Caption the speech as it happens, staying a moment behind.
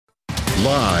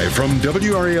Live from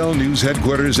WRAL News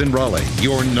Headquarters in Raleigh,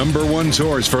 your number one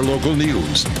source for local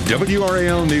news.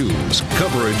 WRAL News,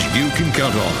 coverage you can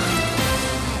count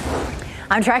on.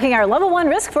 I'm tracking our level 1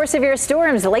 risk for severe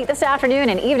storms late this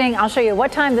afternoon and evening. I'll show you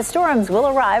what time the storms will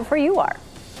arrive where you are.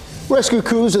 Rescue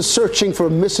crews are searching for a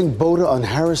missing boater on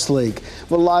Harris Lake.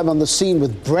 We're live on the scene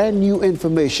with brand new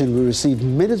information we received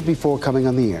minutes before coming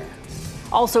on the air.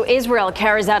 Also, Israel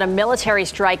carries out a military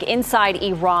strike inside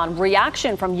Iran.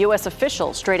 Reaction from U.S.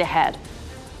 officials straight ahead.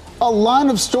 A line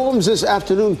of storms this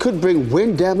afternoon could bring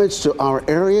wind damage to our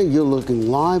area. You're looking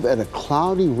live at a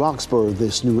cloudy Roxborough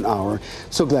this noon hour.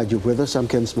 So glad you're with us. I'm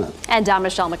Ken Smith. And I'm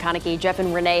Michelle McConaughey. Jeff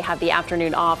and Renee have the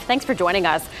afternoon off. Thanks for joining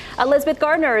us. Elizabeth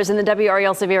Gardner is in the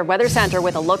WRAL Severe Weather Center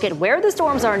with a look at where the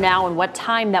storms are now and what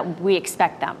time that we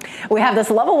expect them. We have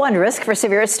this level 1 risk for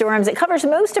severe storms. It covers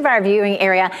most of our viewing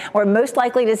area. We're most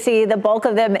likely to see the bulk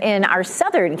of them in our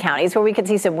southern counties where we could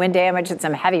see some wind damage and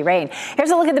some heavy rain. Here's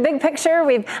a look at the big picture.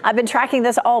 I've been tracking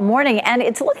this all morning, and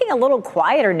it's looking a little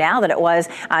quieter now than it was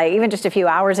even just a few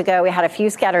hours ago. We had a few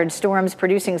scattered storms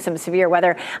producing some severe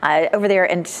weather over there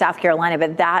in South Carolina,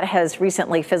 but that has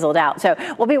recently fizzled out. So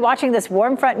we'll be watching this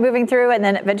warm front moving through and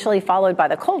then eventually followed by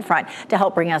the cold front to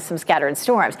help bring us some scattered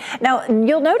storms. Now,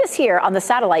 you'll notice here on the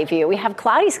satellite view, we have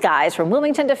cloudy skies from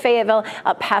Wilmington to Fayetteville,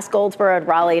 up past Goldsboro and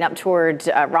Raleigh and up toward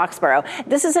Roxborough.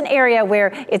 This is an area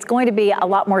where it's going to be a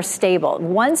lot more stable.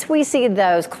 Once we see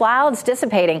those clouds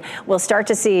dissipating, we'll start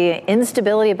to see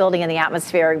instability building in the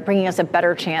atmosphere, bringing us a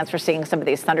better chance for seeing some of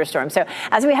these thunderstorms. So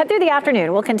as we head through the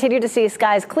afternoon, we'll continue to see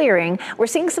skies clearing. We're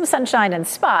seeing some sunshine in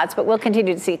spots, but we'll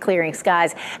continue to see clearing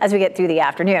skies as we get through the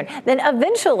afternoon. Then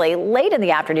eventually, late in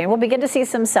the afternoon, we'll begin to see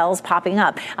some cells popping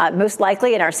up, most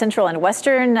likely in our central and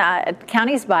western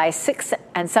counties by 6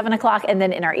 and 7 o'clock, and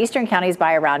then in our eastern counties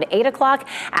by around 8 o'clock.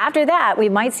 After that, we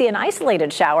might see an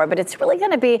isolated shower, but it's really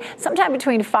going to be sometime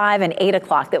between 5 and 8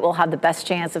 o'clock that we'll have the best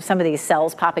chance of some of these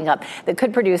cells popping up that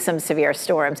could produce some severe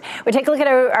storms. We take a look at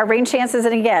our rain chances,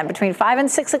 and again, between 5 and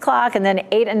 6 o'clock, and then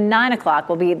 8 and 9 o'clock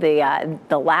will be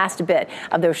the last bit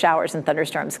of those showers and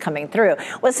thunderstorms coming through.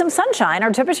 With some sunshine,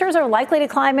 our temperatures are likely to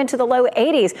climb into the low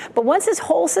 80s, but once this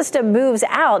whole system moves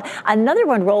out, another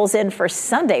one rolls in for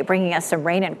Sunday, bringing us some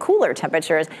rain and cooler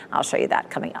temperatures. I'll show you that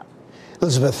coming up.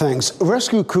 Elizabeth, thanks.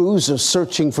 Rescue crews are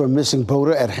searching for a missing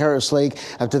boater at Harris Lake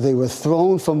after they were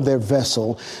thrown from their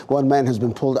vessel. One man has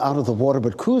been pulled out of the water,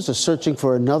 but crews are searching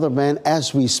for another man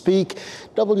as we speak.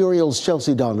 WRAL's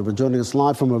Chelsea Donovan joining us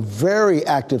live from a very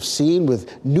active scene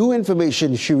with new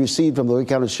information she received from the Wake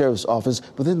County Sheriff's Office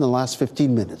within the last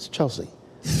 15 minutes. Chelsea.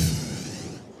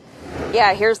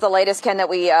 Yeah, here's the latest, Ken, that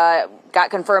we got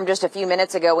confirmed just a few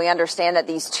minutes ago. We understand that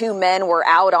these two men were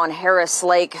out on Harris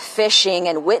Lake fishing,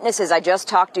 and witnesses I just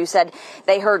talked to said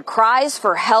they heard cries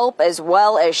for help as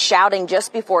well as shouting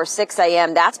just before 6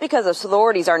 a.m. That's because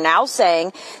authorities are now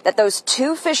saying that those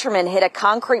two fishermen hit a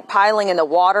concrete piling in the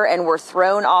water and were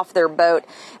thrown off their boat.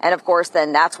 And of course,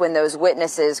 then that's when those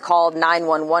witnesses called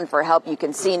 911 for help. You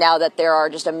can see now that there are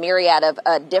just a myriad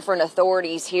of different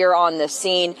authorities here on the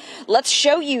scene. Let's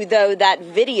show you, though, that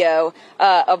video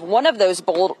of one of those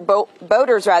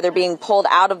boaters being pulled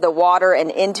out of the water and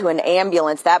into an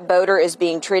ambulance. That boater is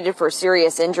being treated for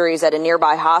serious injuries at a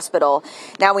nearby hospital.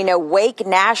 Now we know Wake,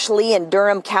 Nash, Lee, and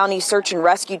Durham County search and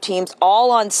rescue teams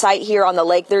all on site here on the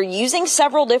lake. They're using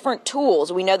several different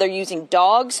tools. We know they're using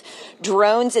dogs,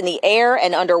 drones in the air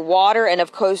and underwater, and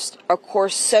of course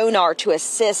sonar to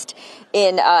assist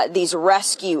in these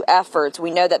rescue efforts.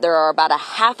 We know that there are about a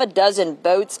half a dozen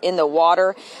boats in the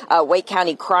water. Wake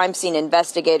County crime scene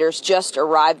investigators just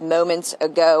arrived moments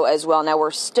ago as well. Now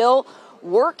we're still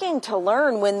working to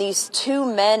learn when these two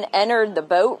men entered the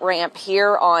boat ramp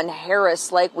here on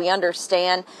Harris Lake. We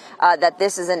understand that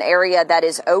this is an area that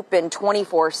is open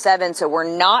 24/7, so we're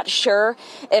not sure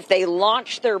if they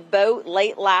launched their boat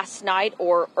late last night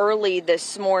or early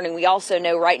this morning. We also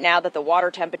know right now that the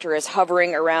water temperature is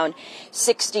hovering around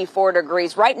 64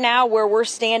 degrees. Right now, where we're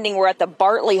standing, we're at the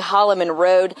Bartley-Holloman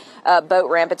Road boat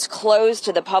ramp. It's closed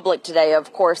to the public today.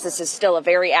 Of course, this is still a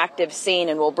very active scene,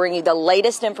 and we'll bring you the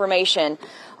latest information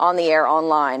on the air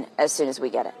online as soon as we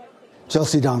get it.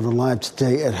 Chelsea Donovan live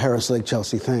today at Harris Lake.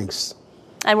 Chelsea, thanks.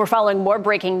 And we're following more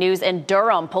breaking news in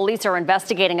Durham. Police are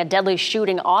investigating a deadly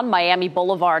shooting on Miami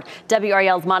Boulevard.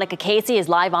 WRAL's Monica Casey is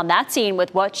live on that scene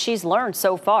with what she's learned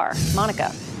so far.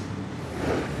 Monica.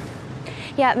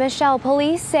 Yeah, Michelle,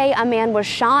 police say a man was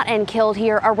shot and killed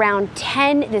here around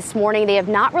 10 this morning. They have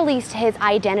not released his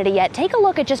identity yet. Take a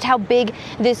look at just how big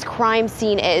this crime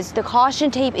scene is. The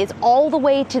caution tape is all the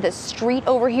way to the street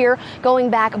over here, going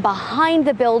back behind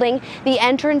the building. The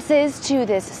entrances to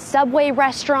this Subway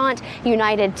restaurant,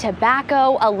 United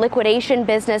Tobacco, a liquidation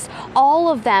business, all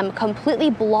of them completely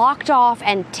blocked off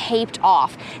and taped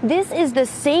off. This is the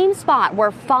same spot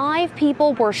where 5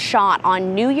 people were shot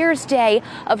on New Year's Day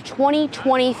of 2023.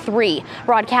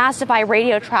 Broadcastify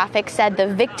radio traffic said the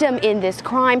victim in this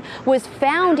crime was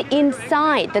found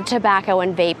inside the tobacco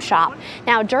and vape shop.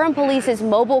 Now, Durham Police's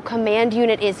mobile command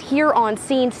unit is here on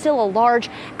scene, still a large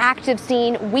active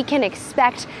scene. We can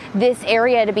expect this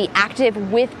area to be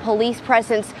active with police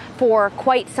presence for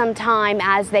quite some time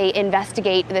as they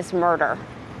investigate this murder.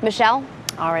 Michelle?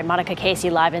 All right, Monica Casey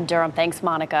live in Durham. Thanks,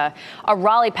 Monica. A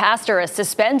Raleigh pastor is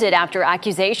suspended after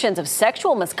accusations of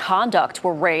sexual misconduct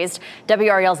were raised.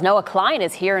 WRAL's Noah Klein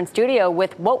is here in studio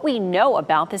with what we know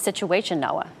about this situation,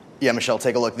 Noah. Yeah, Michelle,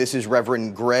 take a look. This is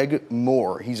Reverend Greg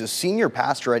Moore. He's a senior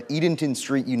pastor at Edenton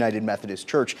Street United Methodist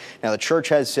Church. Now, the church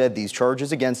has said these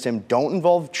charges against him don't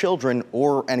involve children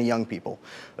or any young people.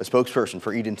 A spokesperson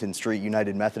for Edenton Street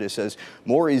United Methodist says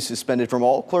Moore is suspended from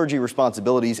all clergy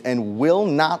responsibilities and will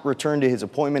not return to his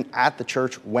appointment at the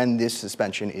church when this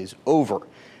suspension is over.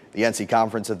 The NC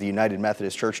Conference of the United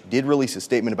Methodist Church did release a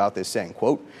statement about this saying,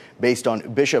 quote, based on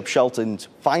Bishop Shelton's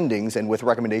findings and with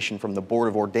recommendation from the Board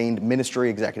of Ordained Ministry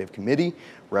Executive Committee,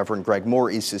 Reverend Greg Moore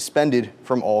is suspended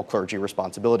from all clergy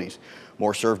responsibilities.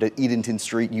 Moore served at Edenton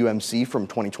Street UMC from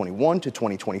 2021 to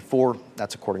 2024.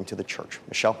 That's according to the church.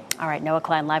 Michelle? All right, Noah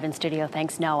Klein live in studio.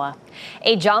 Thanks, Noah.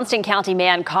 A Johnston County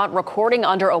man caught recording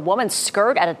under a woman's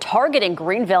skirt at a Target in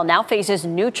Greenville now faces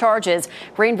new charges.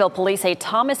 Greenville police say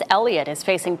Thomas Elliott is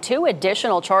facing 2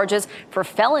 additional charges for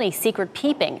felony secret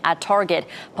peeping at Target.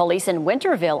 Police in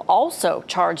Winterville also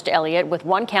charged Elliott with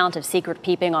 1 count of secret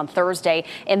peeping on Thursday.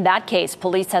 In that case,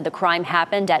 police said the crime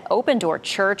happened at Open Door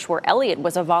Church, where Elliott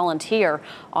was a volunteer.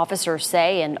 Officers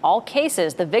say in all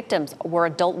cases, the victims were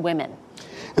adult women.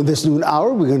 In this noon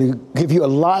hour, we're going to give you a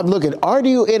live look at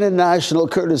RDU International,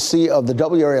 courtesy of the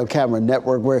WRAL Camera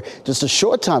Network, where just a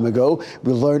short time ago,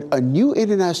 we learned a new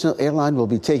international airline will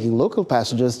be taking local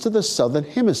passengers to the Southern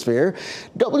Hemisphere.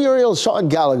 WRAL's Sean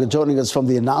Gallagher joining us from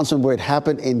the announcement where it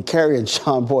happened in Cary. And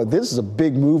Sean, boy, this is a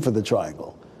big move for the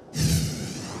Triangle.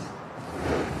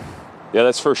 Yeah,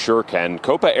 that's for sure, Ken.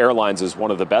 Copa Airlines is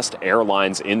one of the best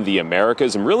airlines in the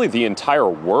Americas and really the entire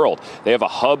world. They have a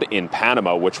hub in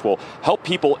Panama, which will help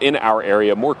people in our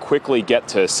area more quickly get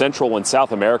to Central and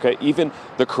South America, even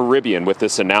the Caribbean, with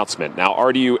this announcement. Now,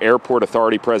 RDU Airport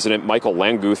Authority President Michael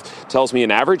Languth tells me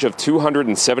an average of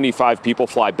 275 people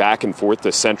fly back and forth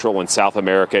to Central and South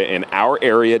America in our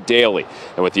area daily.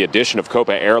 And with the addition of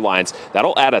Copa Airlines,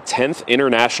 that'll add a 10th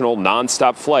international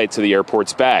nonstop flight to the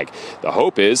airport's bag. The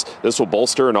hope is this will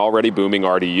bolster an already booming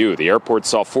RDU. The airport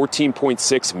saw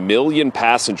 14.6 million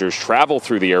passengers travel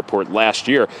through the airport last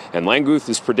year, and Languth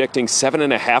is predicting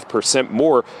 7.5%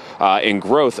 more in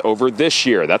growth over this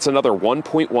year. That's another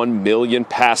 1.1 million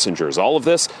passengers. All of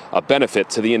this a benefit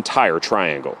to the entire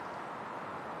Triangle.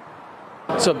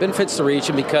 So it benefits the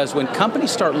region because when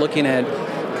companies start looking at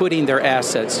putting their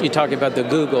assets, you talk about the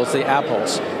Googles, the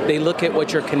Apples, they look at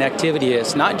what your connectivity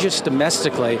is, not just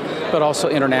domestically, but also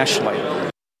internationally.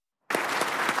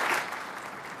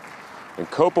 And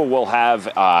Copa will have,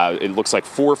 it looks like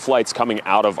 4 flights coming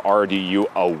out of RDU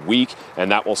a week,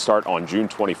 and that will start on June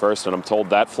 21st. And I'm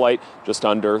told that flight just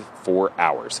under 4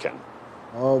 hours, Ken.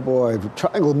 Oh, boy.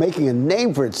 Triangle making a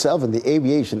name for itself in the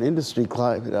aviation industry.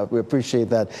 We appreciate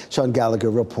that. Sean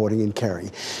Gallagher reporting in Cary.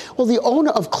 Well, the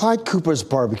owner of Clyde Cooper's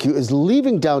Barbecue is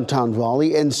leaving downtown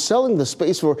Raleigh and selling the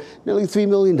space for nearly $3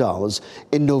 million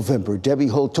in November. Debbie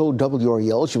Holt told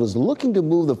WRAL she was looking to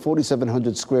move the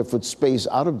 4,700 square foot space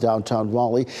out of downtown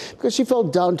Raleigh because she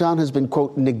felt downtown has been,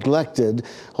 quote, neglected.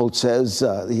 Holt says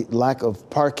the lack of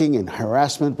parking and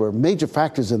harassment were major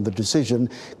factors in the decision.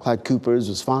 Clyde Cooper's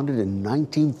was founded in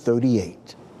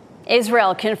 1938.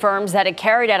 Israel confirms that it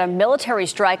carried out a military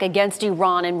strike against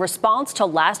Iran in response to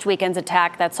last weekend's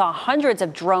attack that saw hundreds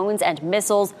of drones and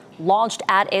missiles launched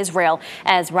at Israel.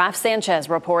 As Raf Sanchez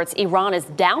reports, Iran is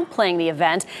downplaying the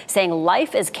event, saying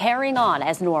life is carrying on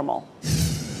as normal.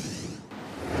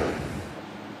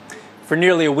 For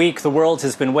nearly a week, the world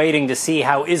has been waiting to see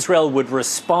how Israel would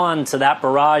respond to that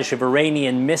barrage of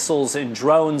Iranian missiles and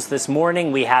drones. This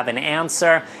morning, we have an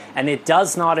answer, and it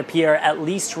does not appear, at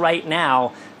least right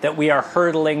now, that we are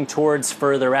hurtling towards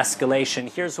further escalation.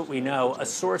 Here's what we know. A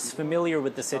source familiar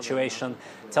with the situation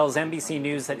tells NBC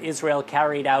News that Israel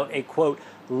carried out a, quote,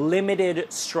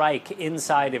 limited strike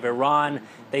inside of Iran.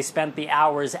 They spent the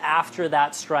hours after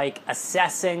that strike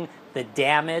assessing the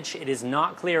damage. It is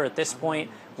not clear at this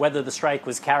point whether the strike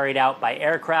was carried out by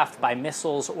aircraft, by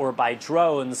missiles, or by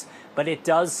drones, but it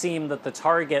does seem that the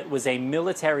target was a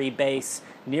military base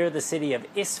near the city of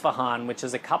Isfahan, which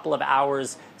is a couple of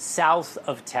hours south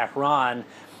of Tehran.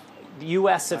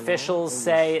 U.S. officials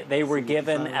say they were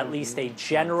given at least a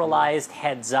generalized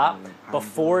heads up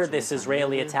before this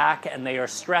Israeli attack, and they are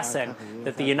stressing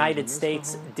that the United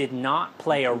States did not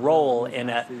play a role in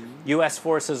it. U.S.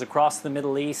 forces across the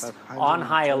Middle East on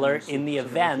high alert in the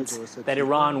event that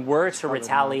Iran were to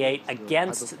retaliate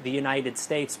against the United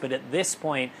States, but at this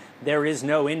point, there is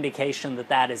no indication that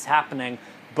that is happening.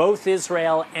 Both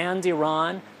Israel and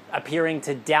Iran appearing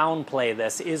to downplay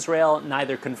this. Israel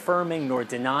neither confirming nor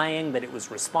denying that it was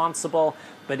responsible,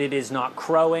 but it is not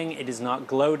crowing, it is not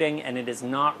gloating, and it is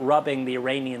not rubbing the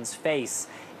Iranians' face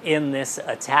in this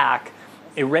attack.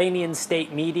 Iranian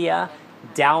state media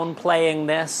downplaying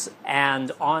this,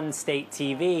 and on state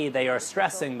TV, they are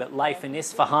stressing that life in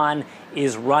Isfahan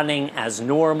is running as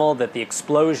normal, that the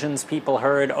explosions people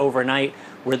heard overnight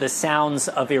were the sounds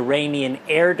of Iranian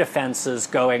air defenses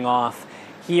going off.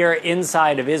 Here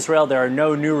inside of Israel, there are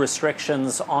no new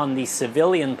restrictions on the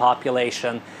civilian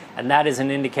population, and that is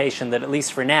an indication that, at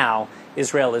least for now,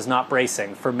 Israel is not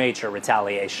bracing for major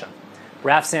retaliation.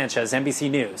 Raf Sanchez, NBC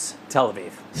News, Tel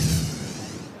Aviv.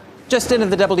 Just into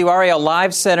the WRAL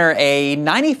Live Center, a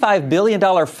 $95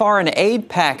 billion foreign aid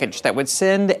package that would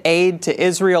send aid to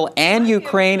Israel and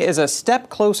Ukraine is a step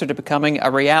closer to becoming a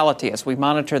reality as we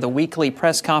monitor the weekly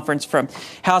press conference from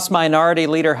House Minority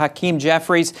Leader Hakeem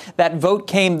Jeffries. That vote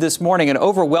came this morning, an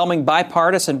overwhelming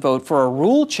bipartisan vote for a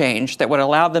rule change that would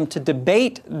allow them to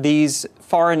debate these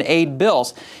foreign aid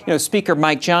bills. Speaker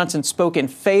Mike Johnson spoke in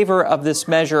favor of this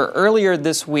measure earlier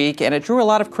this week, and it drew a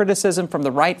lot of criticism from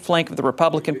the right flank of the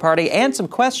Republican Party and some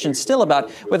questions still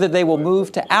about whether they will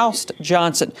move to oust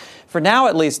Johnson. For now,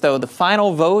 at least, though, the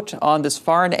final vote on this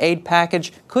foreign aid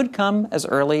package could come as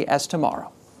early as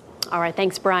tomorrow. All right,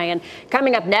 thanks, Brian.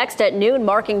 Coming up next at noon,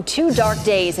 marking 2 dark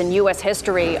days in U.S.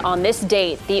 history. On this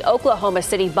date, the Oklahoma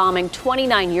City bombing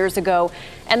 29 years ago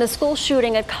and the school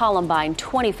shooting at Columbine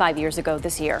 25 years ago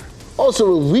this year. Also,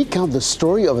 we'll recount the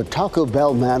story of a Taco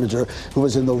Bell manager who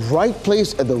was in the right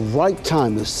place at the right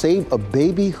time to save a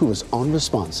baby who was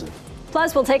unresponsive.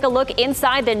 Plus, we'll take a look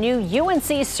inside the new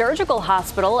UNC Surgical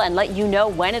Hospital and let you know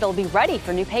when it'll be ready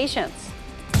for new patients.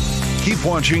 Keep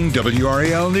watching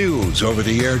WRAL News over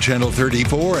the air Channel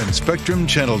 34 and Spectrum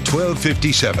Channel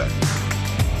 1257.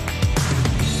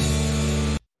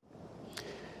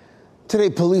 Today,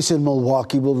 police in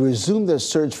Milwaukee will resume their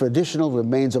search for additional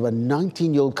remains of a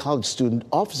 19-year-old college student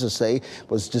officers say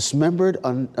was dismembered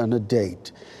on a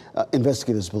date.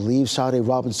 Investigators believe Sade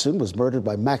Robinson was murdered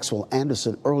by Maxwell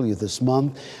Anderson earlier this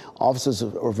month. Officers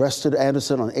arrested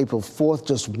Anderson on April 4th,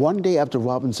 just one day after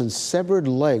Robinson's severed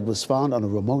leg was found on a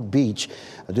remote beach.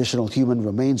 Additional human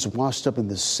remains washed up in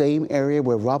the same area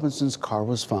where Robinson's car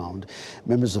was found.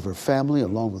 Members of her family,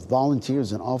 along with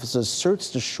volunteers and officers,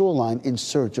 searched the shoreline in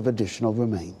search of additional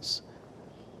remains.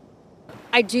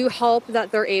 I do hope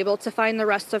that they're able to find the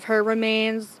rest of her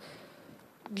remains,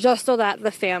 just so that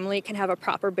the family can have a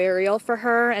proper burial for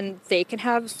her and they can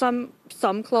have some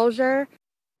closure.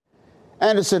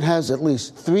 Anderson has at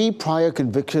least 3 prior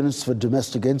convictions for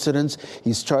domestic incidents.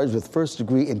 He's charged with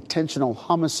first-degree intentional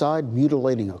homicide,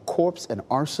 mutilating a corpse, and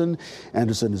arson.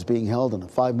 Anderson is being held on a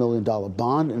 $5 million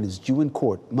bond and is due in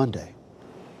court Monday.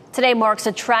 Today marks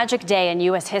a tragic day in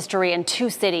U.S. history in 2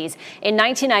 cities. In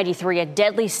 1993, a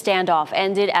deadly standoff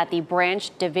ended at the Branch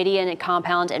Davidian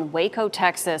compound in Waco,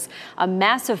 Texas. A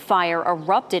massive fire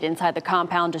erupted inside the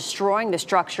compound, destroying the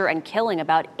structure and killing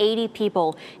about 80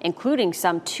 people, including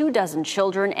some 24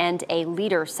 children and a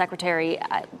leader, Secretary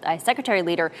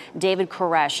Leader David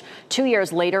Koresh. 2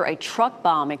 years later, a truck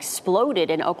bomb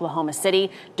exploded in Oklahoma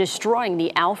City, destroying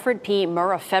the Alfred P.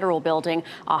 Murrah Federal Building.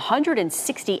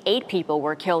 168 people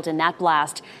were killed in that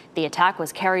blast. The attack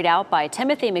was carried out by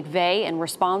Timothy McVeigh in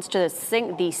response to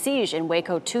the siege in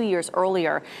Waco 2 years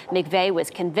earlier. McVeigh was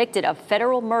convicted of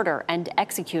federal murder and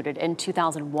executed in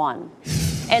 2001.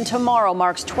 And tomorrow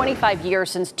marks 25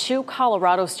 years since 2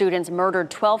 Colorado students murdered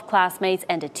 12 classmates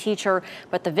and a teacher,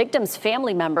 but the victims'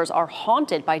 family members are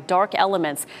haunted by dark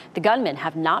elements. The gunmen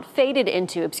have not faded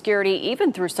into obscurity,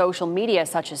 even through social media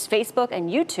such as Facebook and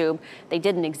YouTube. They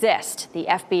didn't exist. The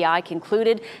FBI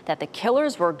concluded that the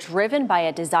killers were driven by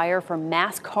a desire for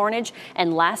mass carnage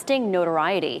and lasting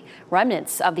notoriety.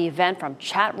 Remnants of the event from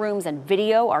chat rooms and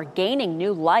video are gaining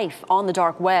new life on the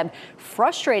dark web,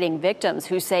 frustrating victims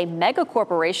who say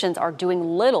megacorporations corporations are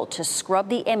doing little to scrub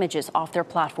the images off their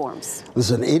platforms.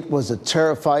 Listen, it was a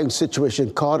terrifying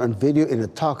situation caught on video in a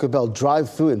Taco Bell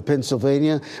drive-thru in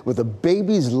Pennsylvania. With a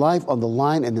baby's life on the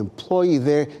line, an employee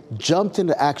there jumped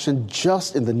into action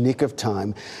just in the nick of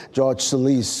time. George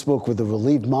Solis spoke with the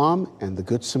relieved mom and the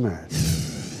Good Samaritan.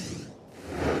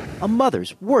 A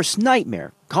mother's worst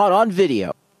nightmare caught on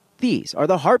video. These are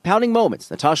the heart-pounding moments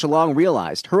Natasha Long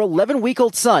realized her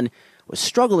 11-week-old son was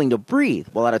struggling to breathe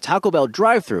while at a Taco Bell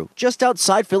drive-thru just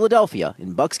outside Philadelphia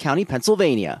in Bucks County,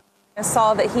 Pennsylvania. I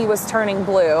saw that he was turning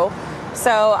blue,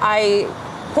 so I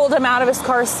pulled him out of his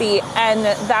car seat, and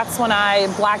that's when I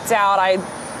blacked out.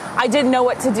 I didn't know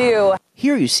what to do.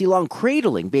 Here you see Long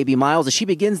cradling baby Miles as she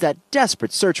begins that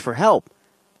desperate search for help.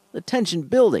 The tension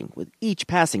building with each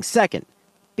passing second.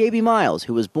 Baby Miles,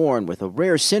 who was born with a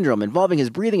rare syndrome involving his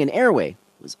breathing and airway,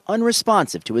 was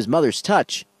unresponsive to his mother's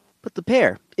touch. But the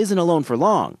pair isn't alone for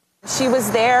long. She was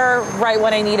there right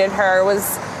when I needed her. It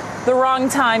was the wrong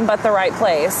time, but the right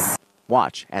place.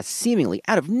 Watch as seemingly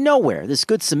out of nowhere, this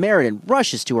Good Samaritan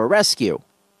rushes to her rescue.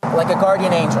 Like a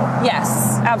guardian angel.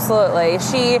 Yes, absolutely.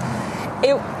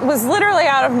 It was literally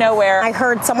out of nowhere. I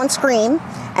heard someone scream,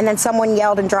 and then someone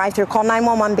yelled in drive-thru, "Call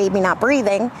 911, baby not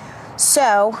breathing."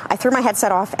 So I threw my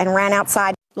headset off and ran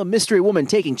outside. The mystery woman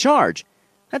taking charge.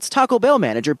 That's Taco Bell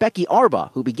manager Becky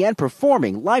Arba, who began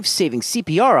performing life-saving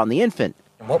CPR on the infant.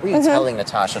 What were you telling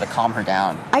Natasha to calm her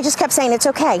down? I just kept saying, it's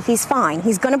okay. He's fine.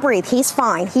 He's going to breathe. He's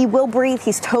fine. He will breathe.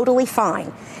 He's totally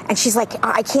fine. And she's like,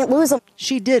 I can't lose him.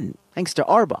 She didn't, thanks to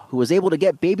Arba, who was able to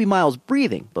get baby Miles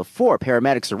breathing before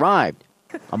paramedics arrived.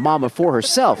 A mom of four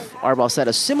herself, Arba said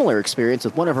a similar experience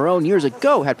with one of her own years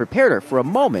ago had prepared her for a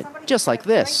moment just like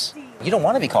this. You don't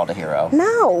want to be called a hero.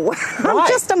 No, I'm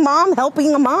just a mom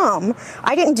helping a mom.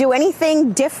 I didn't do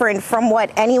anything different from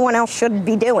what anyone else should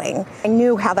be doing. I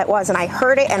knew how that was, and I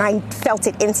heard it, and I felt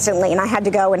it instantly, and I had to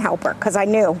go and help her because I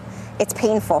knew it's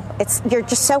painful. You're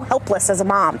just so helpless as a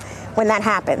mom when that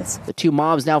happens. The two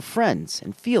moms now friends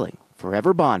and feeling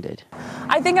forever bonded.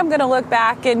 I think I'm going to look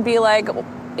back and be like,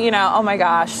 oh my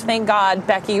gosh, thank God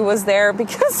Becky was there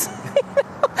because...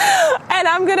 And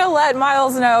I'm going to let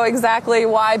Miles know exactly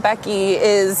why Becky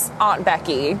is Aunt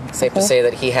Becky. Safe to say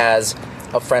that he has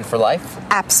a friend for life?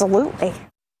 Absolutely.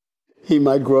 He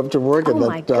might grow up to work at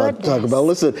that Taco Bell.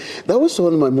 Listen, that was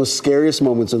one of my most scariest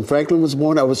moments. When Franklin was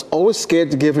born, I was always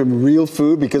scared to give him real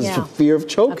food because of fear of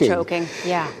choking.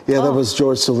 Yeah, that was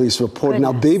George Solis reporting.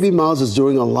 Now, baby Miles is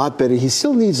doing a lot better. He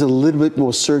still needs a little bit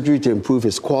more surgery to improve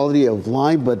his quality of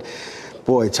life, but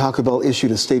boy, Taco Bell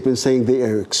issued a statement saying they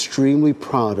are extremely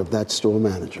proud of that store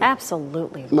manager.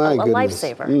 Absolutely. My a goodness.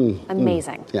 Lifesaver.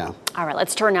 Amazing. Yeah. All right,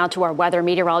 let's turn now to our weather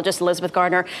meteorologist, Elizabeth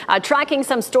Gardner, tracking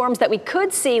some storms that we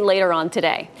could see later on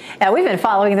today. Now, we've been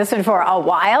following this one for a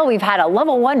while. We've had a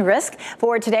level 1 risk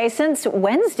for today since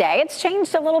Wednesday. It's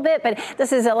changed a little bit, but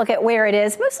this is a look at where it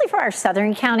is, mostly for our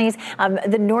southern counties.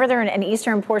 The northern and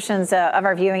eastern portions of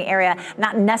our viewing area,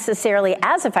 not necessarily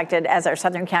as affected as our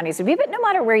southern counties would be, but no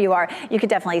matter where you are, you could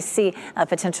definitely see a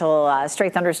potential stray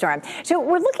thunderstorm. So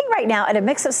we're looking right now at a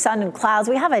mix of sun and clouds.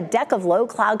 We have a deck of low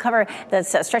cloud cover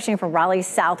that's stretching from Raleigh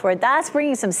southward. That's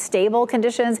bringing some stable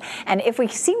conditions. And if we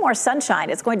see more sunshine,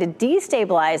 it's going to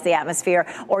destabilize the atmosphere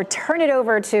or turn it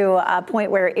over to a point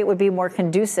where it would be more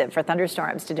conducive for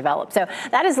thunderstorms to develop. So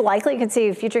that is likely. You can see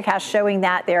Futurecast showing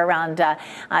that there around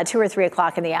 2 or 3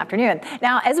 o'clock in the afternoon.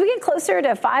 Now, as we get closer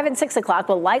to 5 and 6 o'clock,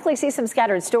 we'll likely see some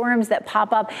scattered storms that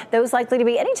pop up. Those likely to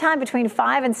be anytime between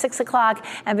 5 and 6 o'clock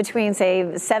and between,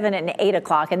 say, 7 and 8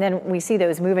 o'clock. And then we see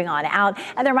those moving on out.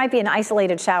 And there might be an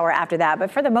isolated shower after that.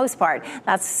 But for the most part,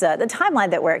 that's the timeline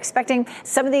that we're expecting.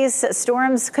 Some of these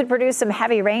storms could produce some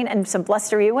heavy rain and some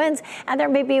blustery winds. And there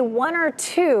may be 1 or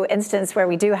 2 instances where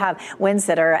we do have winds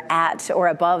that are at or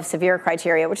above severe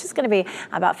criteria, which is going to be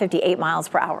about 58 miles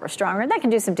per hour or stronger. And that can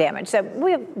do some damage. So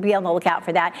we'll be on the lookout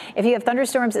for that. If you have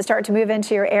thunderstorms that start to move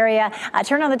into your area,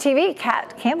 turn on the TV.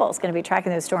 Kat Campbell is going to be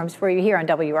tracking those storms for you here on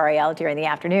WRAL during the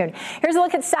afternoon. Here's a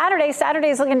look at Saturday.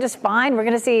 Saturday's looking just fine. We're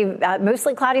going to see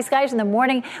mostly cloudy skies in the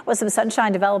morning with some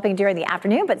sunshine developing during the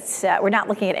afternoon, but we're not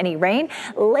looking at any rain.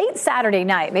 Late Saturday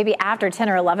night, maybe after 10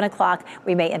 or 11 o'clock,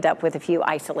 we may end up with a few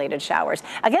isolated showers.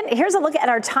 Again, here's a look at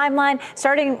our timeline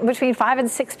starting between 5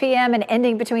 and 6 p.m. and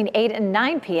ending between 8 and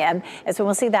 9 p.m. is when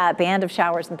we'll see that band of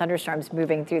showers and thunderstorms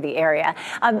moving through the area.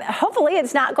 Hopefully,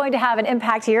 it's not going to have an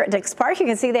impact here at Dix Park. You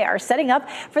can see they are setting up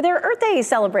for their Earth Day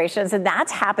celebrations, and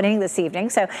that's happening this evening.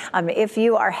 So if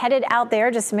you are headed out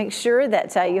there, just make sure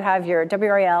that you have your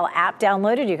WRAL app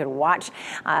downloaded. You can watch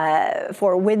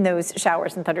for when those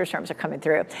showers and thunderstorms are coming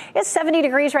through. It's 70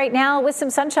 degrees right now with some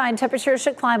sunshine. Temperatures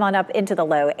should climb on up into the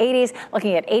low 80s,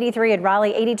 looking at 83 in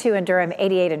Raleigh, 82 in Durham,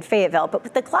 88 in Fayetteville. But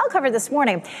with the cloud cover this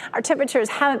morning, our temperatures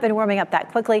haven't been warming up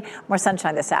that quickly. More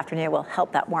sunshine this afternoon will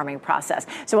help that warming process.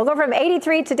 So we'll go from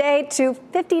 83 today to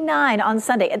 59 on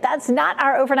Sunday. And that's not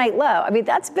our overnight low. I mean,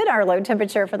 that's been our low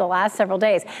temperature for the last several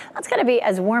days. That's going to be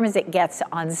as warm as it gets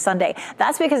on Sunday.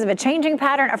 That's because of a changing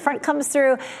pattern. A front comes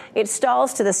through, it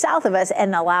stalls to the south of us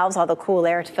and allows all the cool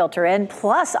air to filter in.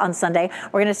 Plus, on Sunday,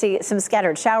 we're going to see some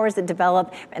scattered showers that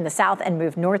develop in the south and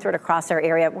move northward across our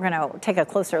area. We're going to take a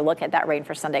closer look at that rain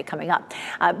for Sunday coming up.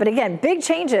 But again, big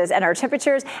changes in our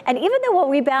temperatures. And even though we'll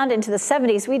rebound into the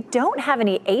 70s, we don't have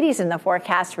any 80s in the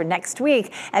forecast for next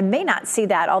week and may not see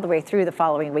that all the way through the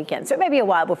following weekend. So it may be a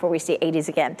while before we see 80s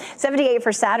again. 78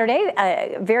 for Saturday,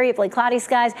 variably cloudy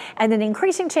skies, and then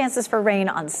increasing chances for rain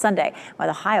on Sunday with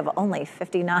a high of only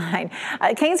 59.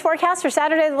 Kane's forecast for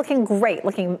Saturday looking great,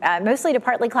 looking mostly to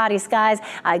partly cloudy skies.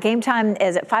 Game time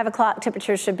is at 5 o'clock.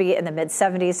 Temperatures should be in the mid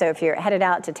 70s. So if you're headed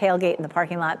out to tailgate in the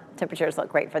parking lot, temperatures look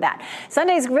great for that.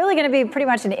 Sunday is really going to be pretty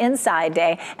much an inside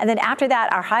day. And then after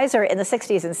that, our highs are in the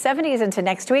 60s and 70s into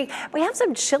next week. We have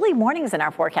some chilly mornings in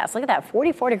our forecast. Look at that,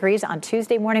 44 degrees on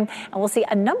Tuesday morning. And we'll see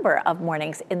a number of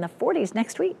mornings in the 40s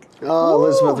next week. Oh,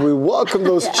 Elizabeth, we welcome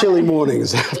those chilly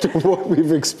mornings after what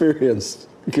we've experienced.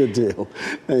 Good deal.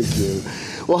 Thank you.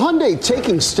 Well, Hyundai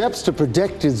taking steps to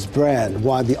protect its brand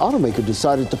while the automaker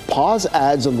decided to pause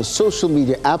ads on the social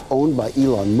media app owned by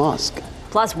Elon Musk.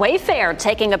 Plus, Wayfair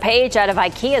taking a page out of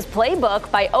IKEA's playbook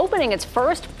by opening its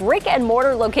first brick and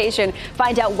mortar location.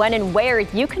 Find out when and where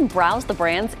you can browse the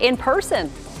brands in person.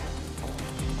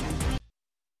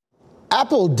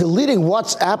 Apple deleting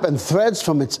WhatsApp and Threads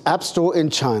from its App Store in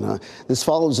China. This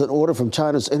follows an order from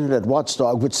China's internet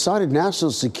watchdog, which cited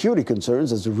national security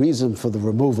concerns as a reason for the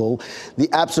removal. The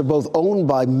apps are both owned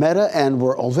by Meta and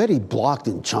were already blocked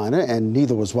in China, and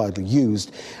neither was widely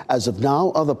used. As of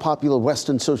now, other popular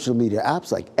Western social media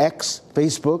apps like X,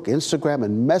 Facebook, Instagram,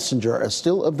 and Messenger are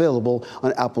still available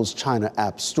on Apple's China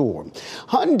App Store.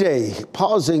 Hyundai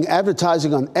pausing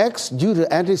advertising on X due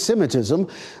to anti-Semitism.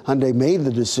 Hyundai made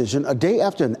the decision a day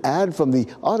after an ad from the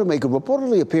automaker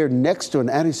reportedly appeared next to an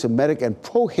anti-Semitic and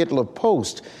pro-Hitler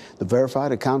post. The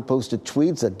verified account posted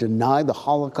tweets that denied the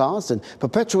Holocaust and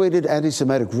perpetuated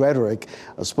anti-Semitic rhetoric.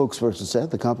 A spokesperson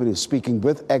said the company is speaking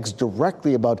with X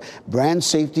directly about brand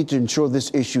safety to ensure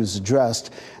this issue is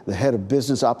addressed. The head of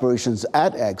business operations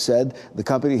at X said the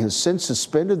company has since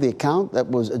suspended the account that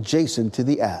was adjacent to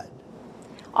the ad.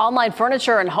 Online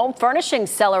furniture and home furnishing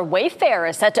seller Wayfair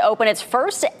is set to open its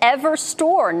first ever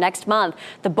store next month.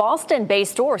 The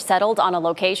Boston-based store settled on a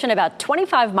location about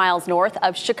 25 miles north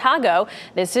of Chicago.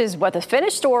 This is what the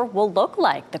finished store will look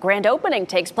like. The grand opening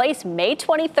takes place May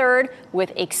 23rd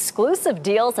with exclusive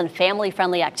deals and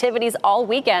family-friendly activities all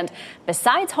weekend.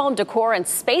 Besides home decor and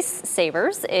space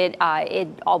savers, it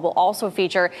will also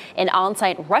feature an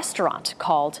on-site restaurant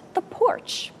called The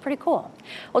Porch. Pretty cool.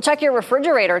 Well, check your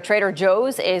refrigerator. Trader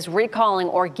Joe's is recalling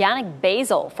organic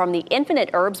basil from the Infinite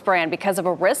Herbs brand because of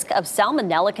a risk of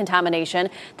salmonella contamination.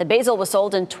 The basil was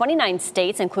sold in 29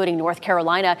 states, including North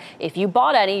Carolina. If you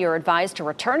bought any, you're advised to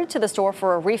return it to the store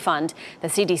for a refund. The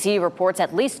CDC reports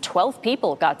at least 12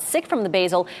 people got sick from the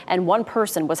basil and one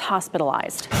person was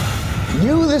hospitalized.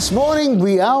 New this morning,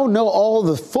 we now know all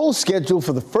the full schedule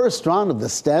for the first round of the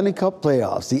Stanley Cup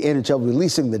playoffs. The NHL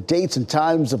releasing the dates and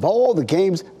times of all the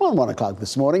games around 1 o'clock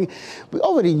this morning. We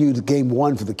already knew the game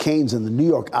one for the Canes and the New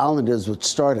York Islanders would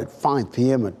start at 5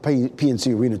 p.m. at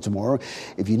PNC Arena tomorrow.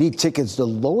 If you need tickets, the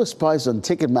lowest price on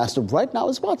Ticketmaster right now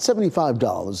is about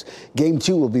 $75. Game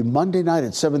two will be Monday night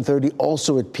at 7:30,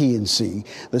 also at PNC.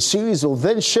 The series will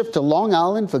then shift to Long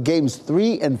Island for games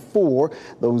 3 and 4.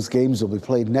 Those games will be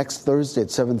played next Thursday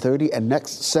at 7:30 and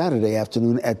next Saturday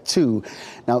afternoon at 2.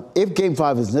 Now, if Game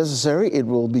 5 is necessary, it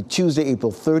will be Tuesday,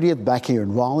 April 30th, back here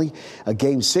in Raleigh.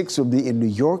 Game 6 will be in New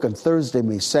York on Thursday,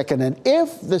 May 2nd. And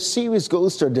if the series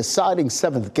goes to a deciding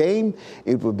 7th game,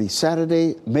 it will be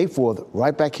Saturday, May 4th,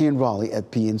 right back here in Raleigh at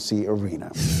PNC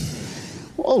Arena.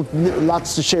 Well,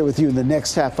 lots to share with you in the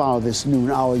next half hour this noon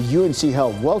hour. UNC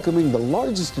Health welcoming the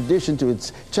largest addition to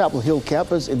its Chapel Hill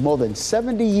campus in more than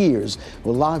 70 years.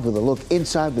 We're live with a look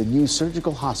inside the new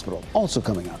surgical hospital. Also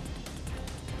coming up.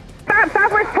 Stop,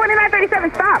 Southwest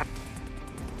 2937, stop.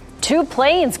 Two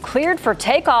planes cleared for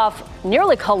takeoff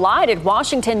nearly collided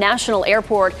Washington National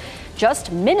Airport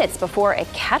just minutes before a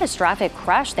catastrophic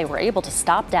crash. They were able to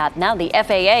stop that. Now the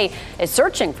FAA is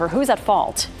searching for who's at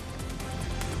fault.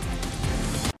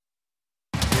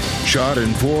 shot in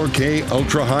 4K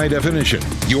ultra high definition.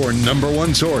 Your number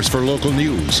one source for local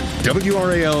news.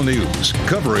 WRAL News.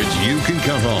 Coverage you can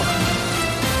count on.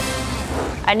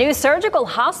 A new surgical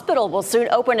hospital will soon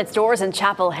open its doors in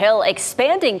Chapel Hill,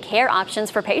 expanding care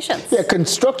options for patients. Yeah,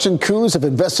 construction crews have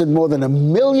invested more than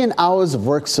 1 million hours of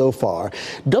work so far.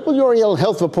 WRAL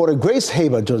health reporter Grace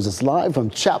Haber joins us live from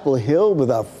Chapel Hill with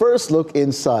our first look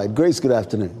inside. Grace, good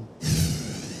afternoon.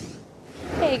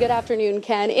 Hey, good afternoon,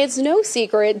 Ken. It's no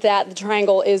secret that the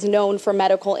Triangle is known for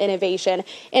medical innovation,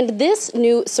 and this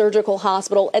new surgical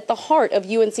hospital at the heart of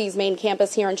UNC's main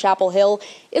campus here in Chapel Hill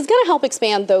is going to help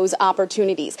expand those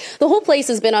opportunities. The whole place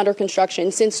has been under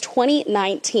construction since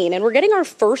 2019, and we're getting our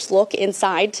first look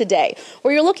inside today.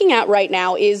 What you're looking at right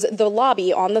now is the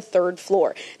lobby on the 3rd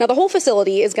floor. Now, the whole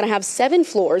facility is going to have 7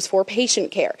 floors for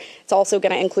patient care. It's also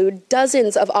going to include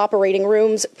dozens of operating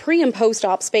rooms, pre- and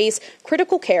post-op space,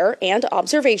 critical care, and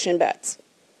observation beds.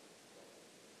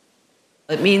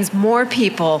 It means more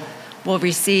people will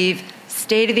receive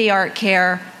state-of-the-art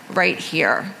care right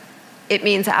here. It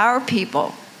means our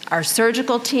people, our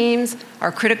surgical teams,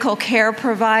 our critical care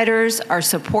providers, our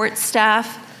support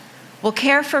staff, will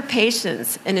care for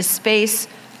patients in a space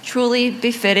truly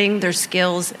befitting their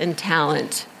skills and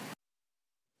talent.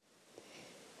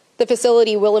 The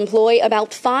facility will employ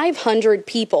about 500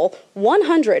 people.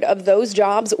 100 of those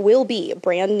jobs will be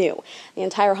brand new. The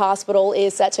entire hospital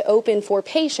is set to open for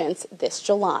patients this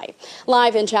July.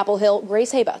 Live in Chapel Hill,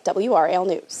 Grace Haber, WRAL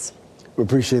News. We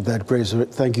appreciate that, Grace.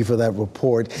 Thank you for that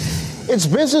report. It's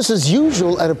business as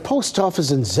usual at a post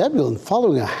office in Zebulon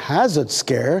following a hazard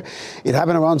scare. It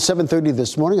happened around 7:30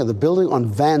 this morning at the building on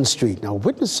Van Street. Now, a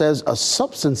witness says a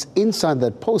substance inside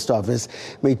that post office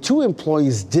made 2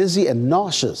 employees dizzy and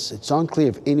nauseous. It's unclear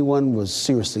if anyone was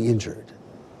seriously injured.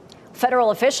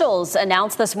 Federal officials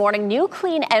announced this morning new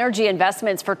clean energy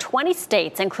investments for 20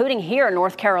 states, including here in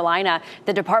North Carolina.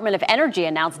 The Department of Energy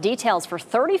announced details for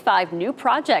 35 new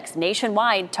projects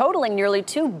nationwide, totaling nearly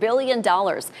 $2 billion.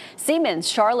 Siemens'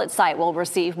 Charlotte site will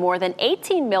receive more than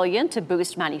 $18 million to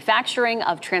boost manufacturing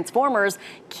of transformers,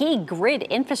 key grid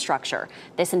infrastructure.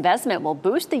 This investment will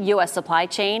boost the U.S. supply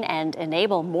chain and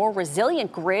enable more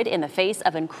resilient grid in the face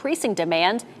of increasing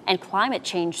demand and climate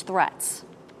change threats.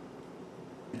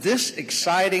 This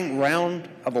exciting round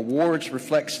of awards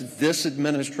reflects this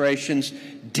administration's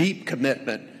deep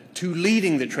commitment to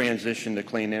leading the transition to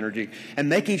clean energy and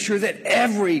making sure that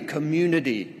every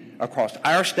community across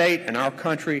our state and our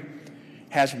country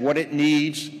has what it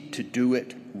needs to do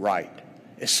it right,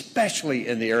 especially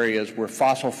in the areas where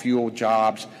fossil fuel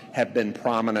jobs have been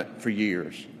prominent for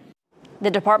years. The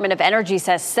Department of Energy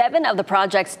says 7 of the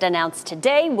projects announced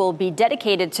today will be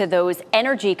dedicated to those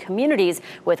energy communities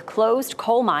with closed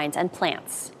coal mines and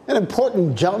plants. An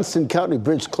important Johnston County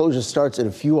bridge closure starts in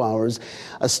a few hours.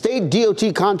 A state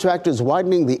DOT contractor is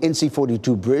widening the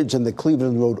NC-42 bridge and the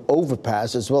Cleveland Road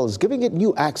overpass, as well as giving it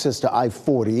new access to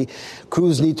I-40.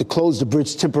 Crews need to close the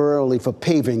bridge temporarily for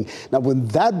paving. Now, when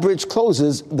that bridge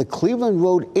closes, the Cleveland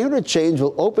Road interchange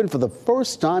will open for the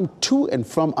first time to and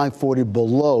from I-40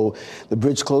 below. The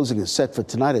bridge closing is set for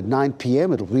tonight at 9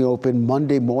 p.m. It'll reopen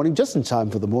Monday morning, just in time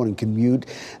for the morning commute.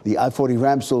 The I-40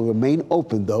 ramps will remain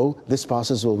open, though. This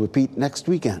process will repeat next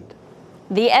weekend.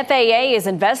 The FAA is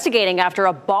investigating after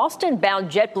a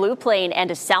Boston-bound JetBlue plane and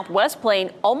a Southwest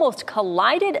plane almost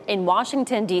collided in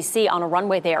Washington, D.C. on a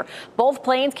runway there. Both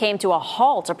planes came to a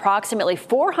halt approximately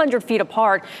 400 feet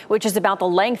apart, which is about the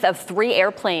length of 3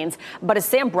 airplanes. But as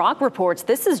Sam Brock reports,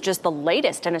 this is just the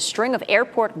latest in a string of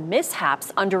airport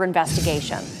mishaps under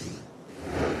investigation.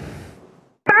 Stop,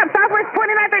 Southwest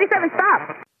 2937,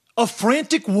 stop. A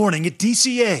frantic warning at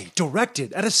DCA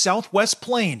directed at a Southwest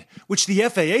plane, which the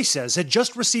FAA says had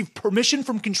just received permission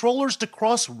from controllers to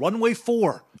cross runway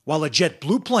 4, while a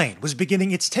JetBlue plane was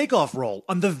beginning its takeoff roll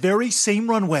on the very same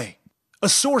runway. A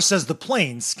source says the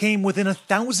planes came within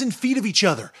 1,000 feet of each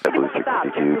other.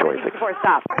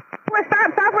 Stop.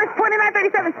 Southwest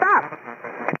 2937, stop.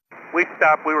 We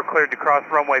stopped. We were cleared to cross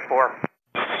runway 4.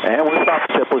 And we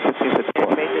stopped JetBlue 1664.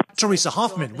 Teresa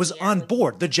Hoffman was on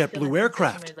board the JetBlue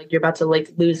aircraft. You're about to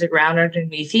lose the ground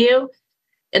underneath you.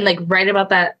 And right about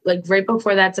that, right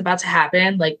before that's about to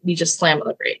happen, we just slam on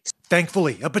the brakes.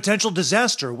 Thankfully, a potential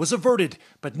disaster was averted.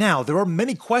 But now there are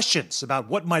many questions about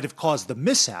what might have caused the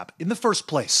mishap in the first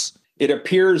place. It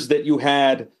appears that you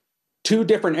had 2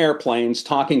 different airplanes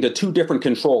talking to 2 different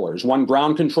controllers, one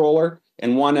ground controller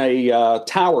and one a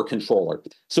tower controller.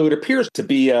 So it appears to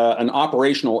be an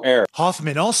operational error.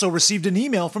 Hoffman also received an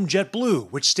email from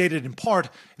JetBlue, which stated in part,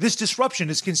 this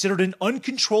disruption is considered an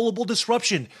uncontrollable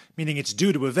disruption, meaning it's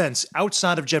due to events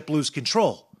outside of JetBlue's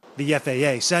control. The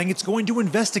FAA saying it's going to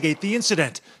investigate the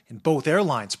incident, and both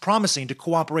airlines promising to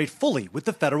cooperate fully with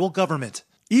the federal government.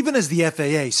 Even as the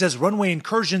FAA says runway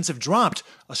incursions have dropped,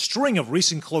 a string of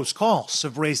recent close calls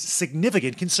have raised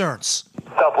significant concerns.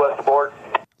 Southwest aboard.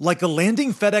 Like a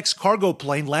landing FedEx cargo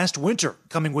plane last winter,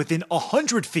 coming within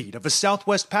 100 feet of a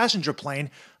Southwest passenger plane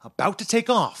about to take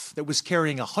off that was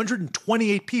carrying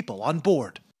 128 people on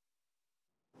board.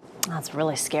 That's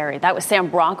really scary. That was Sam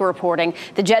Bronco reporting.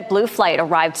 The JetBlue flight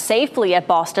arrived safely at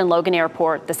Boston Logan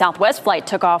Airport. The Southwest flight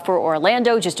took off for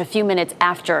Orlando just a few minutes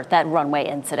after that runway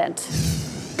incident.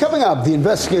 Coming up, the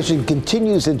investigation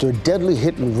continues into a deadly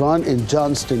hit and run in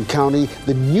Johnston County.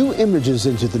 The new images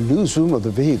into the newsroom of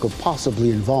the vehicle possibly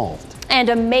involved. And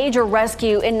a major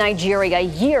rescue in Nigeria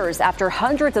years after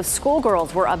hundreds of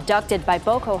schoolgirls were abducted by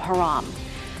Boko Haram.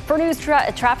 For news,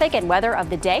 traffic, and weather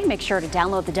of the day, make sure to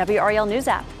download the WRAL News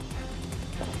app.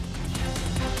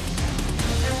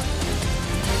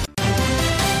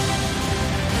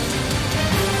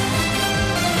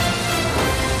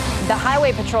 The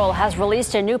Highway Patrol has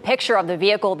released a new picture of the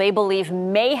vehicle they believe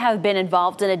may have been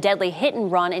involved in a deadly hit and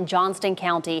run in Johnston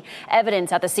County.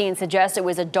 Evidence at the scene suggests it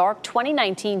was a dark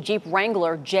 2019 Jeep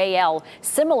Wrangler JL,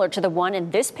 similar to the one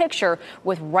in this picture,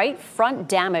 with right front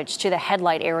damage to the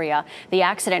headlight area. The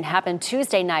accident happened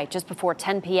Tuesday night just before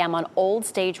 10 p.m. on Old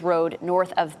Stage Road,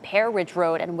 north of Pear Ridge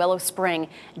Road and Willow Spring.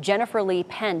 Jennifer Lee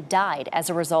Penn died as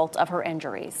a result of her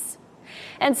injuries.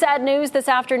 And sad news this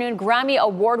afternoon, Grammy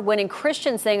Award-winning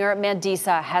Christian singer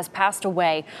Mandisa has passed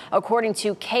away. According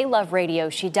to K-Love Radio,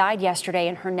 she died yesterday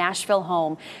in her Nashville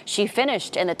home. She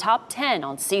finished in the top 10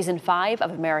 on season 5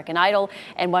 of American Idol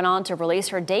and went on to release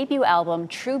her debut album,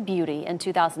 True Beauty, in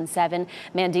 2007.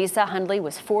 Mandisa Hundley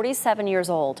was 47 years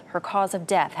old. Her cause of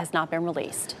death has not been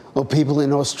released. Well, people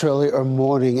in Australia are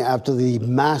mourning after the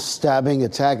mass stabbing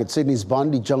attack at Sydney's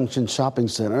Bondi Junction shopping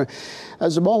centre.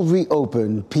 As the mall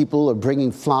reopened, people are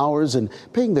bringing flowers and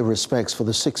paying their respects for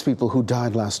the 6 people who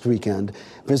died last weekend.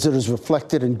 Visitors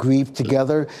reflected and grieved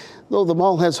together. Though the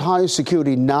mall has high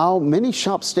security now, many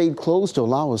shops stayed closed to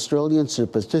allow Australians to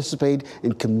participate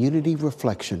in Community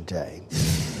Reflection Day.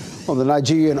 Well, the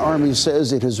Nigerian army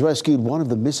says it has rescued one of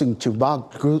the missing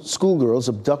Chibok schoolgirls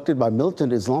abducted by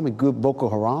militant Islamic group Boko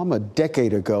Haram a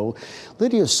decade ago.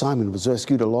 Lydia Simon was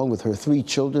rescued along with her 3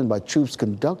 children by troops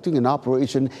conducting an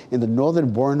operation in the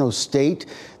northern Borno state.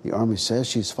 The army says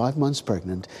she's 5 months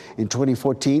pregnant. In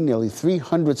 2014, nearly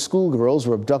 300 schoolgirls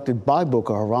were abducted by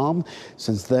Boko Haram.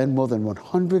 Since then, more than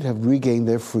 100 have regained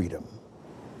their freedom.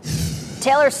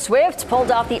 Taylor Swift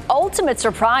pulled off the ultimate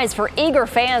surprise for eager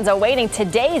fans awaiting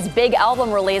today's big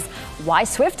album release. Why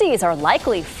Swifties are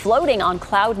likely floating on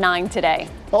Cloud 9 today.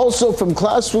 Also, from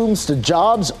classrooms to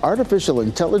jobs, artificial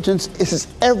intelligence is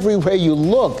everywhere you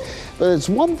look. But it's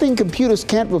one thing computers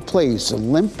can't replace: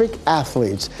 Olympic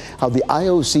athletes. How the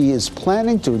IOC is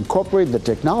planning to incorporate the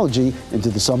technology into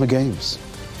the Summer Games.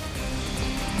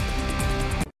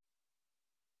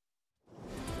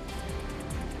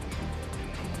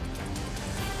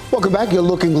 Welcome back. You're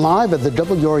looking live at the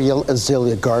WRAL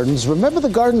Azalea Gardens. Remember, the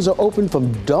gardens are open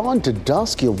from dawn to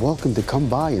dusk. You're welcome to come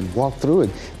by and walk through it.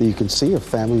 You can see a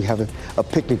family having a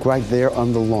picnic right there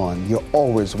on the lawn. You're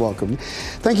always welcome.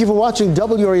 Thank you for watching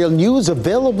WRAL News,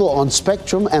 available on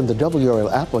Spectrum and the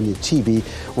WRAL app on your TV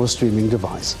or streaming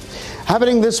device.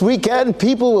 Happening this weekend,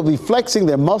 people will be flexing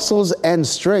their muscles and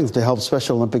strength to help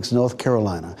Special Olympics North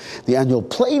Carolina. The annual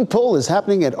plane pull is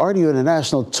happening at RDU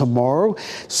International tomorrow.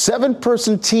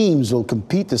 7-person teams will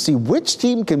compete to see which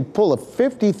team can pull a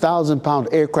 50,000-pound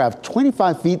aircraft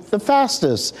 25 feet the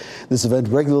fastest. This event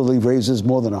regularly raises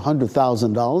more than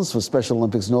 $100,000 for Special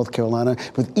Olympics North Carolina,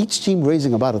 with each team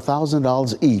raising about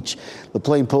 $1,000 each. The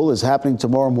plane pull is happening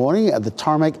tomorrow morning at the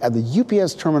tarmac at the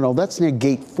UPS terminal. That's near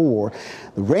Gate 4.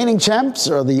 The reigning champs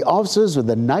are the officers with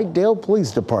the Knightdale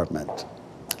Police Department.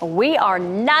 We are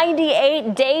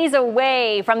 98 days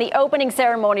away from the opening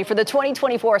ceremony for the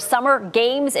 2024 Summer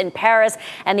Games in Paris,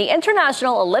 and the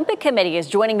International Olympic Committee is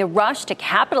joining the rush to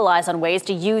capitalize on ways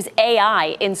to use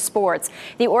AI in sports.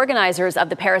 The organizers of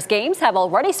the Paris Games have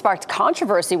already sparked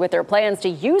controversy with their plans to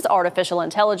use artificial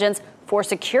intelligence for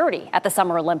security at the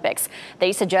Summer Olympics.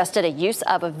 They suggested a use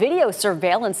of a video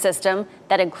surveillance system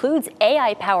that includes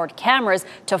AI-powered cameras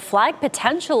to flag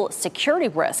potential security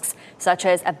risks, such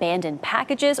as abandoned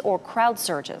packages or crowd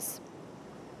surges.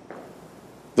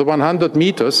 The 100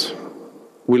 meters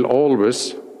will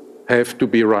always have to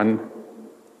be run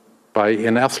by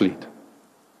an athlete,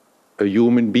 a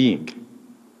human being.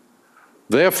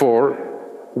 Therefore,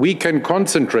 we can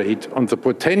concentrate on the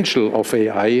potential of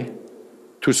AI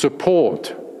to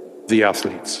support the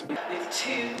athletes.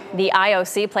 The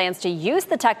IOC plans to use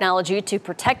the technology to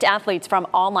protect athletes from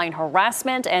online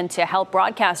harassment and to help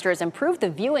broadcasters improve the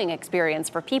viewing experience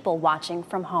for people watching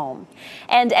from home.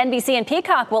 And NBC and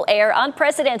Peacock will air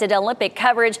unprecedented Olympic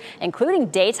coverage, including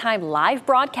daytime live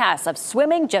broadcasts of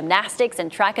swimming, gymnastics, and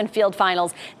track and field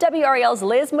finals. WRAL's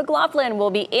Liz McLaughlin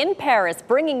will be in Paris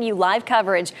bringing you live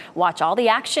coverage. Watch all the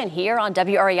action here on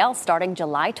WRAL starting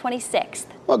July 26th.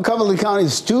 Well, Cumberland County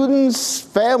students,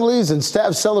 families, and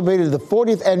staff celebrated the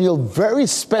 40th annual Very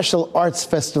Special Arts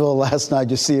Festival last night.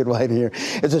 You see it right here.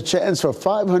 It's a chance for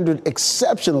 500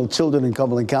 exceptional children in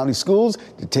Cumberland County schools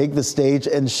to take the stage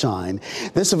and shine.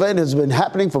 This event has been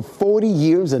happening for 40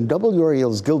 years, and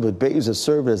WRAL's Gilbert Bays has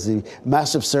served as the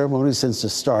massive ceremony since the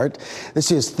start.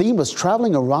 This year's theme was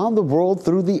traveling around the world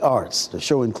through the arts. The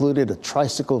show included a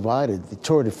tricycle ride at the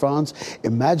Tour de France,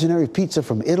 imaginary pizza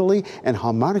from Italy, and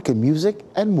harmonica music,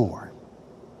 and more.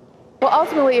 Well,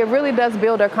 ultimately, it really does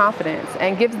build their confidence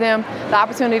and gives them the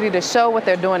opportunity to show what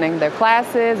they're doing in their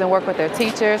classes and work with their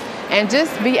teachers and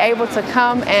just be able to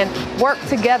come and work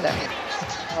together.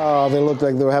 Oh, they look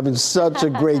like they were having such a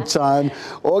great time.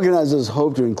 Organizers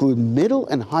hope to include middle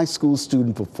and high school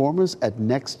student performers at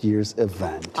next year's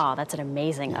event. Oh, that's an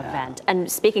amazing event. And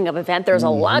speaking of event, there's a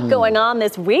lot going on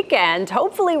this weekend.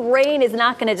 Hopefully rain is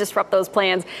not going to disrupt those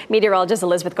plans. Meteorologist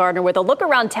Elizabeth Gardner with a look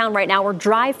around town right now. We're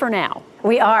dry for now.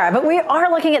 We are, but we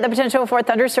are looking at the potential for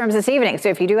thunderstorms this evening. So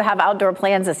if you do have outdoor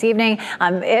plans this evening,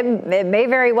 it may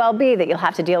very well be that you'll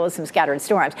have to deal with some scattered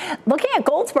storms. Looking at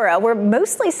Goldsboro, we're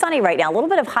mostly sunny right now. A little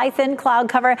bit of high, thin cloud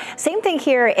cover. Same thing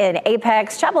here in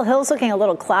Apex. Chapel Hill's looking a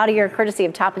little cloudier, courtesy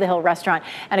of Top of the Hill Restaurant,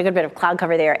 and a good bit of cloud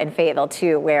cover there in Fayetteville,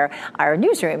 too, where our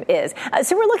newsroom is.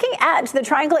 So we're looking at the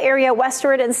Triangle area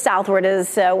westward and southward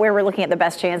is where we're looking at the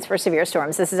best chance for severe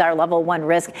storms. This is our level 1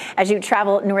 risk. As you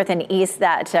travel north and east,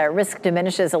 that risk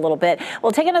diminishes a little bit.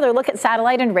 We'll take another look at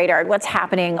satellite and radar, what's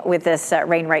happening with this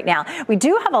rain right now. We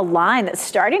do have a line that's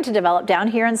starting to develop down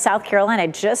here in South Carolina,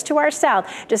 just to our south,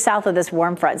 just south of this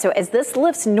warm front. So as this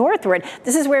lifts northward,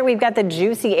 this is where we've got the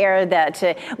juicy air that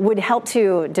would help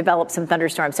to develop some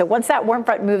thunderstorms. So once that warm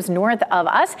front moves north of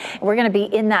us, we're going to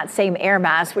be in that same air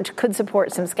mass, which could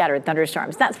support some scattered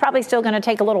thunderstorms. That's probably still going to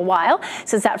take a little while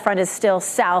since that front is still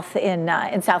south in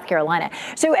South Carolina.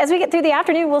 So as we get through the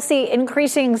afternoon, we'll see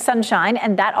increasing sunshine,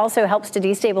 and that also helps to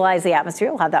destabilize the atmosphere.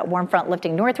 We'll have that warm front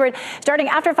lifting northward. Starting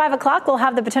after 5 o'clock, we'll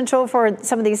have the potential for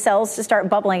some of these cells to start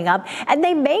bubbling up, and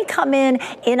they may come in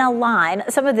a line.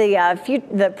 Some of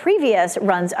the previous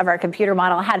runs of our computer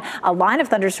model had a line of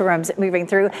thunderstorms moving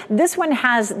through. This one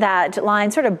has that line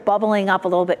sort of bubbling up a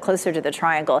little bit closer to the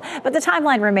triangle, but the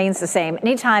timeline remains the same.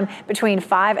 Anytime between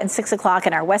 5 and 6 o'clock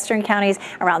in our western counties,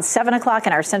 around 7 o'clock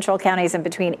in our central counties, and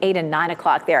between 8 and 9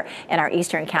 o'clock there in our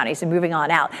eastern counties, and moving on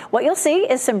out. What you'll see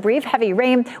is some brief heavy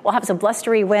rain. We'll have some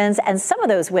blustery winds, and some of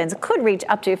those winds could reach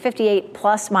up to 58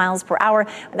 plus miles per hour.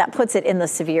 That puts it in the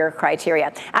severe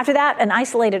criteria. After that, an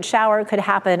isolated shower could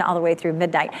happen all the way through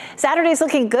midnight. Saturday's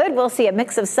looking good. We'll see a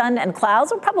mix of sun and clouds.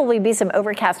 There'll probably be some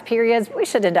overcast periods. We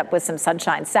should end up with some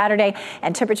sunshine Saturday,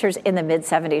 and temperatures in the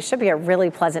mid-70s. Should be a really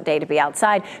pleasant day to be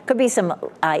outside. Could be some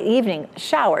evening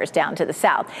showers down to the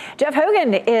south. Jeff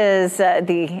Hogan is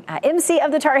the MC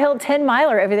of the Tar Heel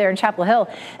 10-miler over there in Chapel Hill.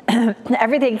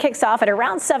 Everything kicks off at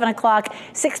around 7 o'clock,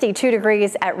 62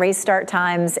 degrees at race start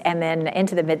times, and then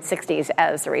into the mid-60s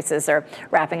as the races are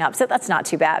wrapping up. So that's not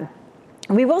too bad.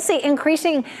 We will see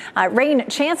increasing rain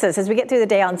chances as we get through the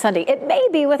day on Sunday. It may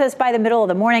be with us by the middle of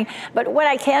the morning, but what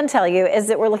I can tell you is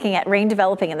that we're looking at rain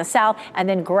developing in the south and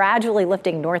then gradually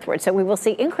lifting northward. So we will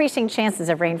see increasing chances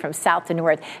of rain from south to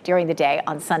north during the day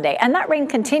on Sunday. And that rain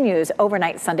continues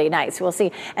overnight Sunday night. So we'll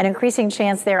see an increasing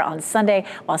chance there on Sunday,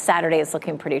 while Saturday is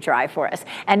looking pretty dry for us.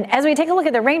 And as we take a look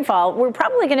at the rainfall, we're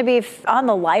probably going to be on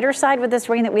the lighter side with this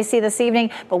rain that we see this evening.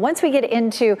 But once we get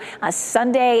into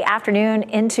Sunday afternoon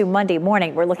into Monday morning,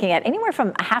 we're looking at anywhere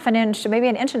from a half an inch to maybe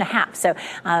an inch and a half. So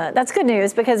that's good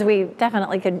news because we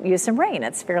definitely could use some rain.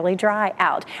 It's fairly dry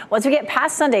out. Once we get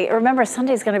past Sunday, remember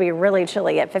Sunday is going to be really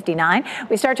chilly at 59.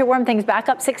 We start to warm things back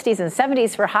up, 60s and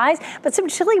 70s for highs, but some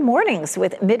chilly mornings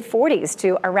with mid-40s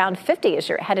to around 50 as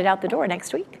you're headed out the door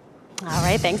next week. All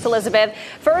right, thanks, Elizabeth.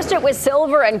 First, it was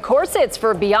silver and corsets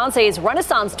for Beyonce's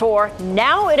Renaissance tour.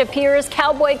 Now it appears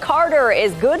Cowboy Carter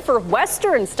is good for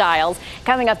Western styles.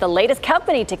 Coming up, the latest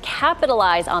company to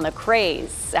capitalize on the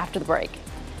craze after the break.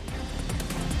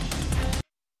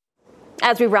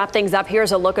 As we wrap things up,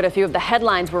 here's a look at a few of the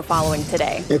headlines we're following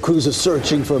today. Crews are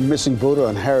searching for a missing boater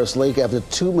on Harris Lake after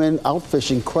two men out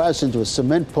fishing crashed into a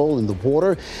cement pole in the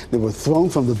water. They were thrown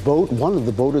from the boat. One of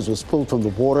the boaters was pulled from the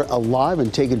water alive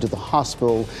and taken to the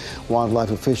hospital.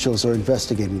 Wildlife officials are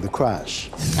investigating the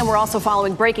crash. And we're also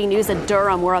following breaking news in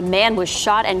Durham, where a man was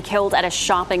shot and killed at a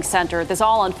shopping center. This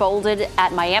all unfolded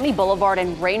at Miami Boulevard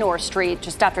and Raynor Street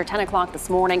just after 10 o'clock this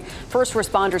morning. First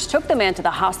responders took the man to the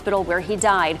hospital where he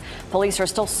died. Police are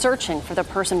still searching for the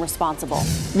person responsible.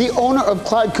 The owner of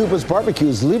Clyde Cooper's Barbecue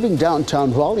is leaving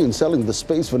downtown Raleigh and selling the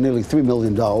space for nearly $3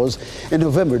 million. In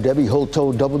November, Debbie Holt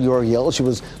told WRAL she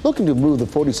was looking to move the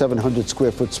 4,700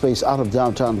 square foot space out of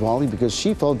downtown Raleigh because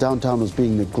she felt downtown was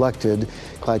being neglected.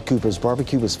 Clyde Cooper's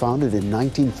Barbecue was founded in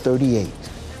 1938.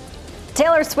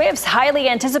 Taylor Swift's highly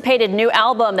anticipated new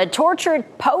album, The Tortured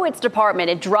Poets Department,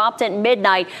 it dropped at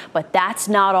midnight, but that's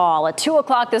not all. At 2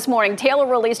 o'clock this morning, Taylor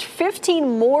released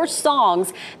 15 more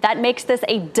songs. That makes this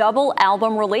a double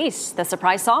album release. The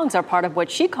surprise songs are part of what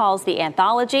she calls the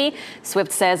anthology.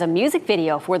 Swift says a music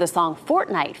video for the song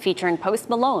Fortnight featuring Post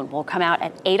Malone will come out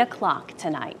at 8 o'clock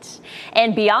tonight.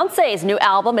 And Beyonce's new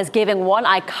album is giving one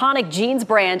iconic jeans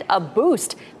brand a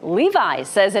boost. Levi's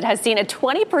says it has seen a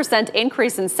 20%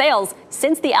 increase in sales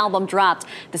since the album dropped.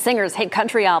 The singer's hit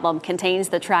country album contains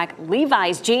the track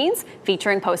Levi's Jeans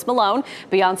featuring Post Malone.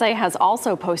 Beyonce has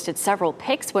also posted several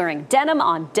pics wearing denim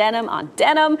on denim on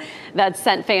denim that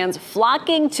sent fans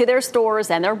flocking to their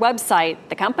stores and their website.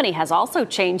 The company has also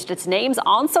changed its names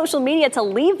on social media to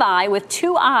Levi with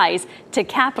 2 eyes to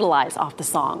capitalize off the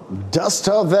song. Dust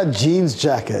off that jeans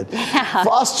jacket. Yeah.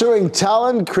 Fostering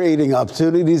talent, creating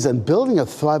opportunities, and building a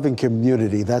thriving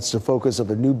community. That's the focus of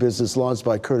a new business launched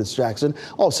by Curtis Jackson,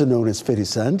 also known as 50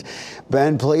 Cent.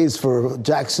 Band plays for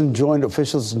Jackson joined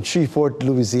officials in Shreveport,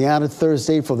 Louisiana,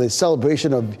 Thursday for the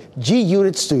celebration of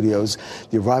G-Unit Studios.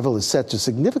 The arrival is set to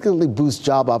significantly boost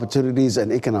job opportunities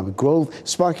and economic growth,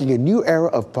 sparking a new era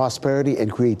of prosperity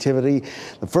and creativity.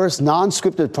 The first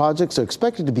non-scripted projects are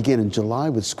expected to begin in July,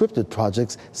 with scripted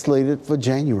projects slated for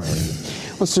January.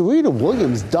 Well, Serena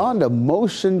Williams donned a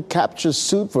motion capture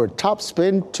suit for a Top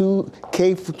Spin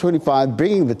 2K25,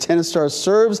 bringing the tennis star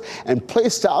serves and play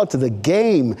style to the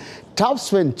game. Top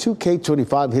Spin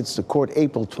 2K25 hits the court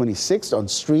April 26th on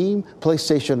Stream,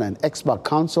 PlayStation, and Xbox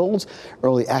consoles.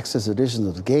 Early access editions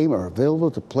of the game are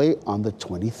available to play on the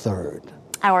 23rd.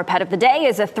 Our pet of the day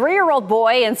is a 3-year-old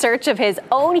boy in search of his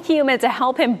own human to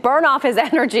help him burn off his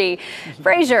energy.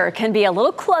 Frazier can be a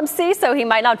little clumsy, so he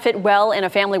might not fit well in a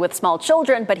family with small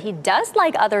children, but he does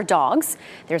like other dogs.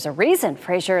 There's a reason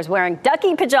Frazier is wearing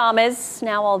ducky pajamas.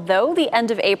 Now, although the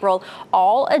end of April,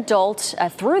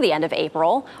 through the end of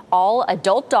April, all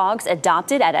adult dogs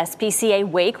adopted at SPCA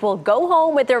Wake will go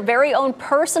home with their very own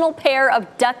personal pair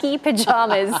of ducky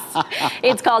pajamas.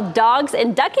 It's called Dogs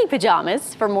in Ducky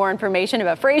Pajamas. For more information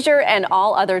about Frazier and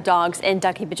all other dogs in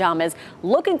ducky pajamas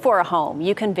looking for a home,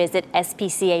 you can visit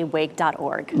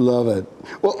spcawake.org. Love it.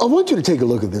 Well, I want you to take a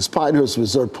look at this. Pinehurst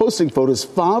Resort posting photos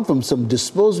found from some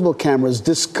disposable cameras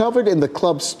discovered in the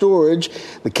club's storage.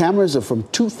 The cameras are from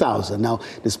 2000. Now,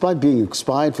 despite being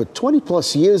expired for 20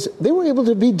 plus years, they were able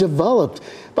to be developed.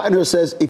 Pinehurst says if